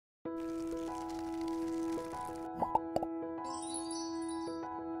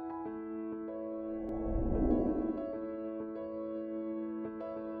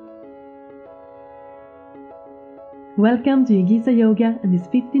Welcome to Yogisa Yoga and this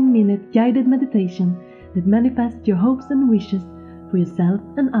 15-minute guided meditation that manifests your hopes and wishes for yourself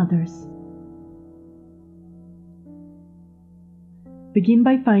and others. Begin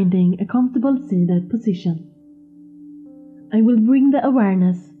by finding a comfortable seated position. I will bring the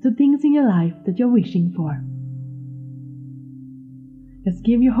awareness to things in your life that you're wishing for. Just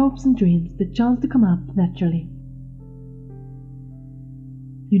give your hopes and dreams the chance to come up naturally.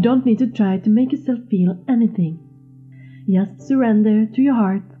 You don't need to try to make yourself feel anything. Just surrender to your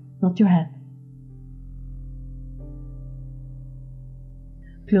heart, not your head.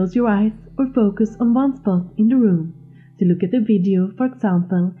 Close your eyes or focus on one spot in the room. To look at the video, for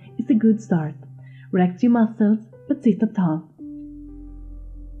example, is a good start. Relax your muscles, but sit up tall.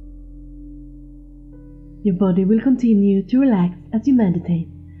 Your body will continue to relax as you meditate.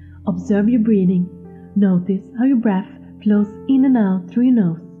 Observe your breathing. Notice how your breath flows in and out through your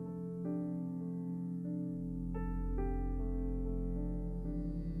nose.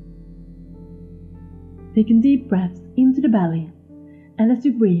 Take a deep breath into the belly, and as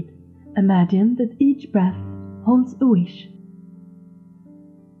you breathe, imagine that each breath holds a wish.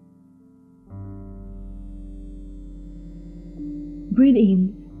 Breathe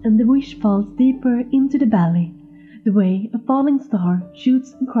in, and the wish falls deeper into the belly, the way a falling star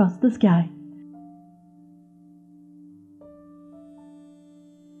shoots across the sky.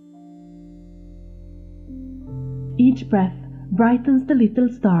 Each breath brightens the little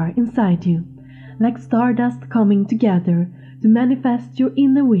star inside you, like stardust coming together to manifest your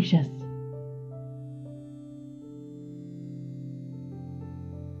inner wishes.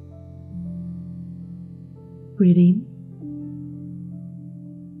 Breathe in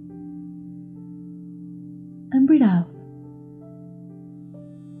and breathe out.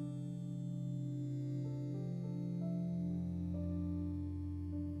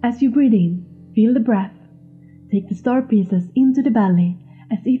 As you breathe in, feel the breath. Take the star pieces into the belly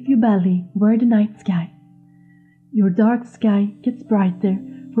as if your belly were the night sky. Your dark sky gets brighter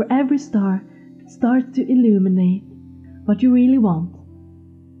for every star that starts to illuminate what you really want.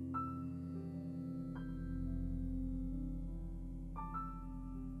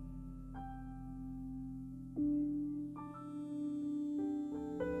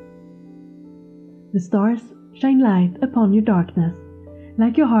 The stars shine light upon your darkness,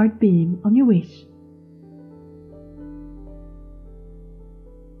 like your heart beam on your wish.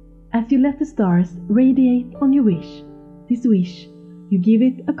 As you let the stars radiate on your wish, this wish, you give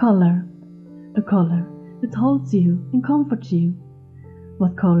it a color that holds you and comforts you.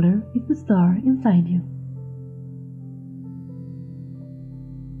 What color is the star inside you?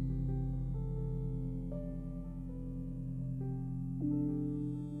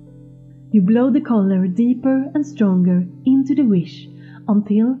 You blow the color deeper and stronger into the wish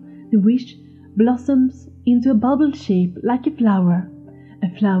until the wish blossoms into a bubble shape like a flower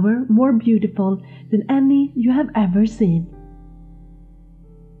more beautiful than any you have ever seen.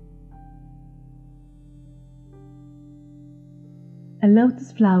 A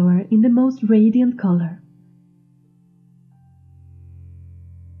lotus flower in the most radiant color.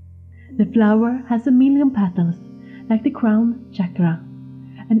 The flower has 1,000,000 petals, like the crown chakra,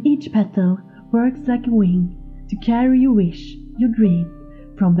 and each petal works like a wing to carry your wish, your dream,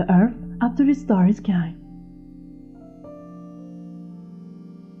 from the earth up to the starry sky.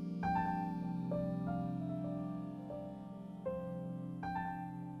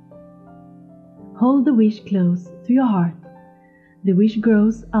 Hold the wish close to your heart. The wish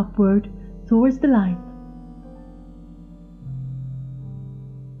grows upward towards the light.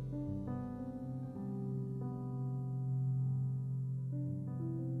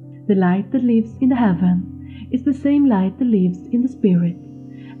 The light that lives in the heaven is the same light that lives in the spirit,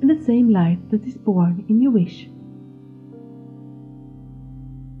 and the same light that is born in your wish.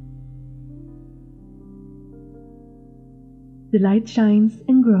 The light shines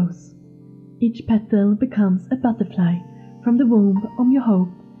and grows. Each petal becomes a butterfly from the womb of your hope,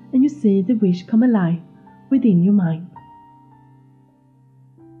 and you see the wish come alive within your mind.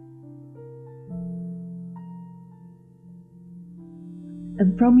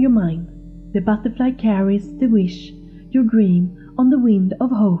 And from your mind, the butterfly carries the wish, your dream, on the wind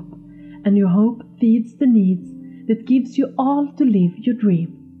of hope, and your hope feeds the needs that gives you all to live your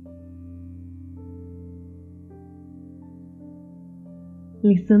dream.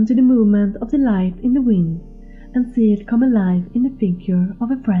 Listen to the movement of the light in the wind and see it come alive in the figure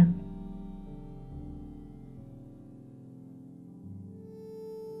of a friend.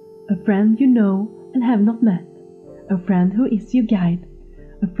 A friend you know and have not met, a friend who is your guide,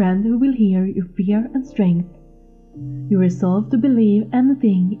 a friend who will hear your fear and strength. You resolve to believe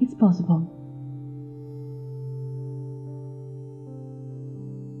anything is possible.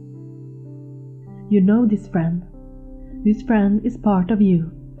 You know this friend. This friend is part of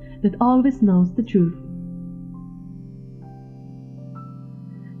you that always knows the truth.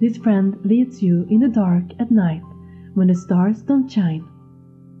 This friend leads you in the dark at night when the stars don't shine.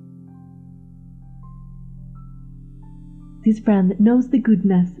 This friend knows the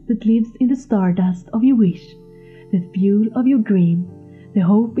goodness that lives in the stardust of your wish, the fuel of your dream, the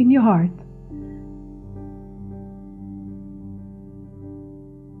hope in your heart.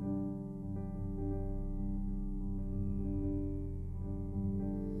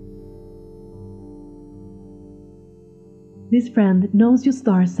 This friend knows your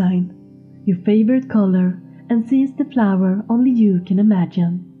star sign, your favorite color, and sees the flower only you can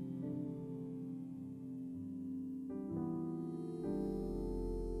imagine.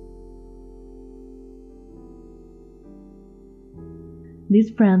 This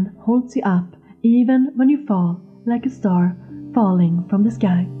friend holds you up even when you fall like a star falling from the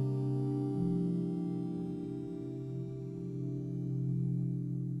sky.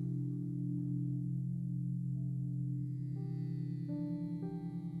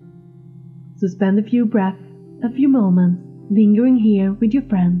 So spend a few breaths, a few moments, lingering here with your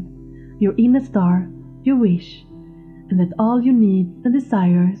friend, your inner star, your wish, and let all your needs and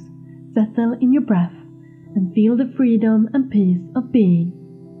desires settle in your breath and feel the freedom and peace of being.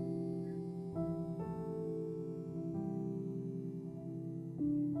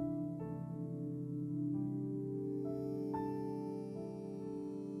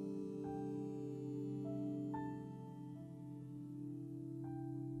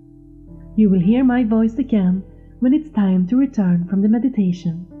 You will hear my voice again when it's time to return from the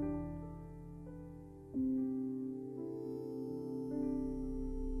meditation.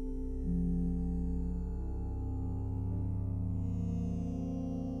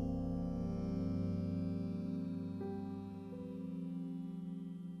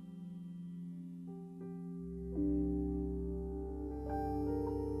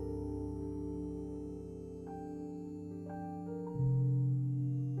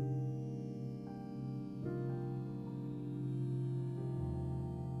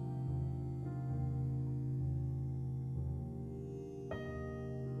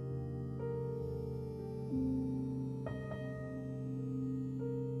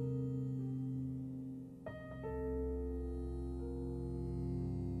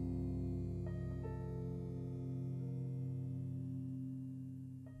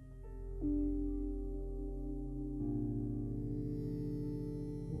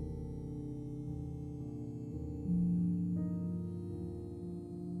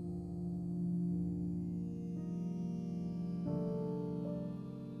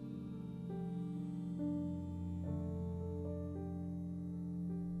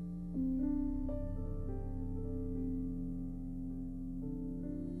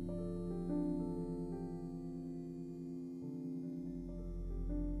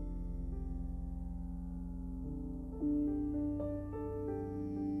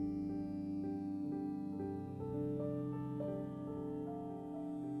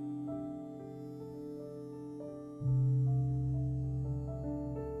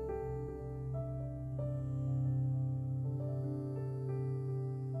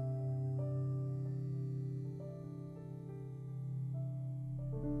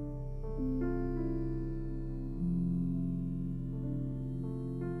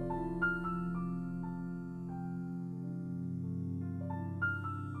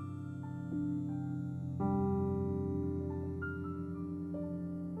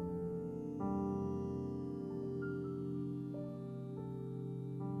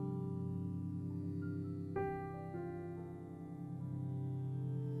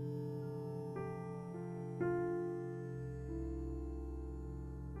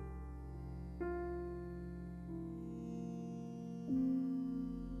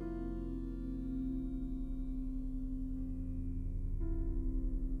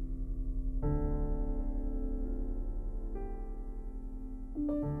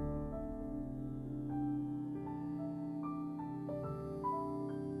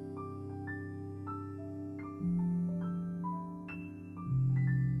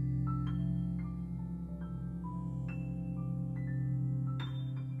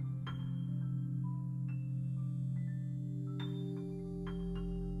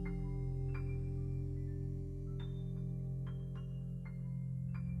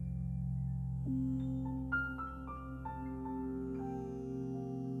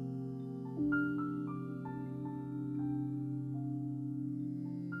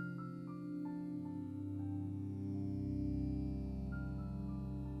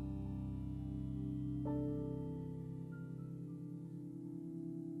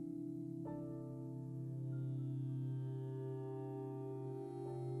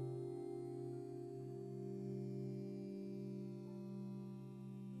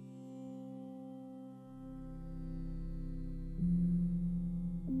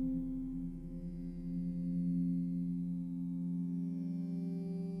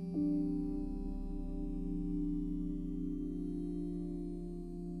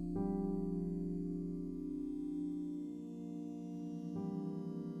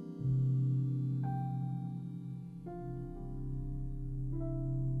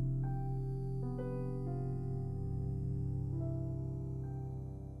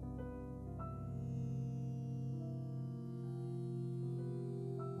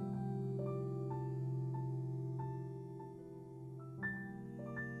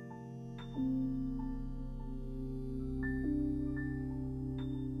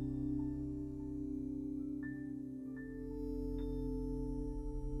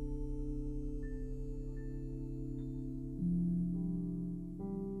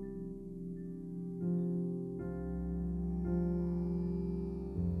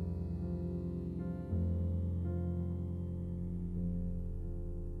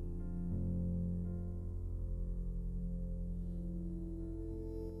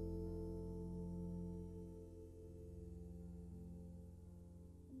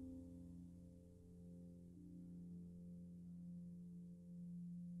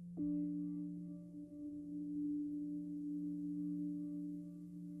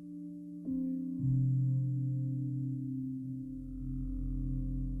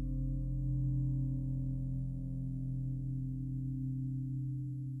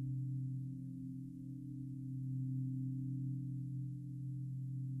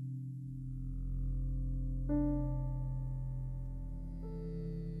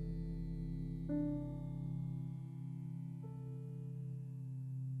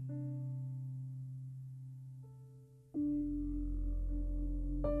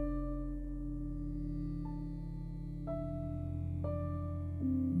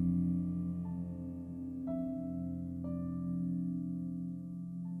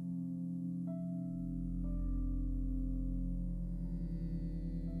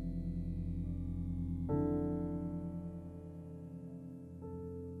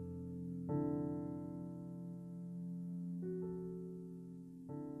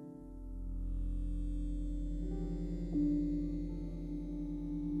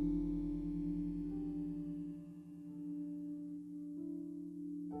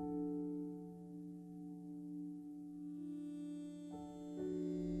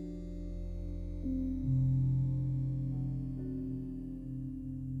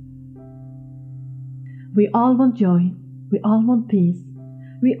 We all want joy, we all want peace,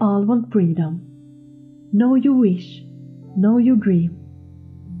 we all want freedom. Know your wish, know your dream.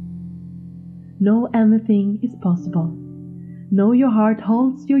 Know anything is possible. Know your heart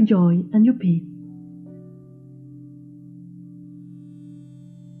holds your joy and your peace.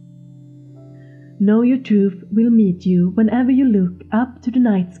 Know your truth will meet you whenever you look up to the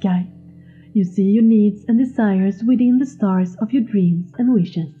night sky. You see your needs and desires within the stars of your dreams and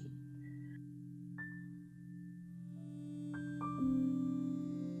wishes.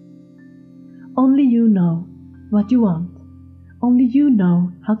 Only you know what you want. Only you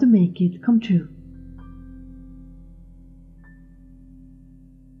know how to make it come true.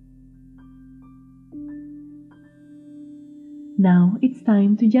 Now it's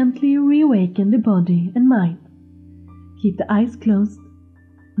time to gently reawaken the body and mind. Keep the eyes closed.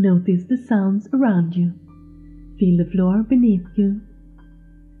 Notice the sounds around you. Feel the floor beneath you.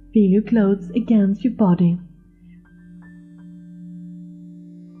 Feel your clothes against your body.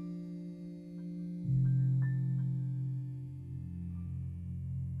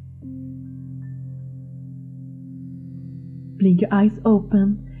 Blink your eyes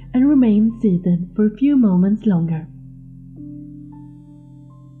open and remain seated for a few moments longer.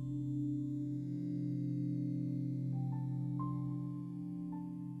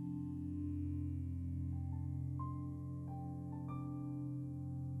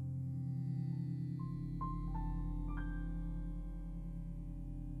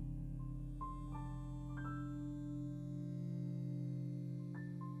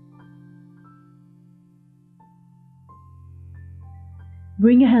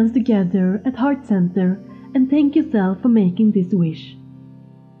 Bring your hands together at heart center and thank yourself for making this wish.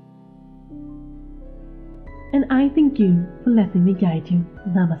 And I thank you for letting me guide you.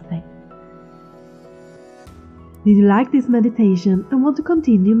 Namaste. Did you like this meditation and want to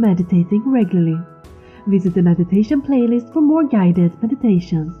continue meditating regularly? Visit the meditation playlist for more guided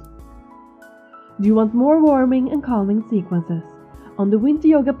meditations. Do you want more warming and calming sequences? On the Winter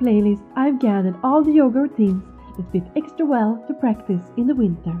Yoga playlist, I've gathered all the yoga routines that fit extra well to practice in the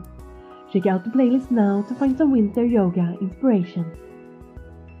winter. Check out the playlist now to find some winter yoga inspiration.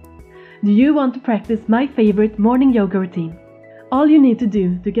 Do you want to practice my favorite morning yoga routine? All you need to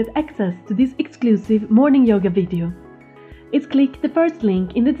do to get access to this exclusive morning yoga video is click the first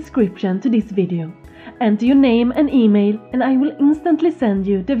link in the description to this video. Enter your name and email and I will instantly send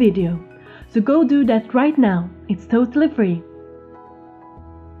you the video. So go do that right now, it's totally free.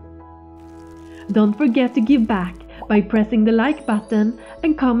 Don't forget to give back by pressing the like button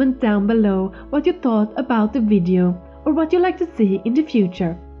and comment down below what you thought about the video or what you'd like to see in the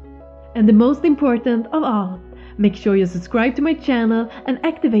future. And the most important of all, make sure you subscribe to my channel and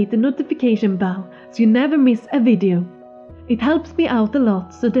activate the notification bell so you never miss a video. It helps me out a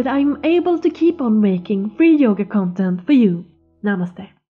lot so that I'm able to keep on making free yoga content for you. Namaste.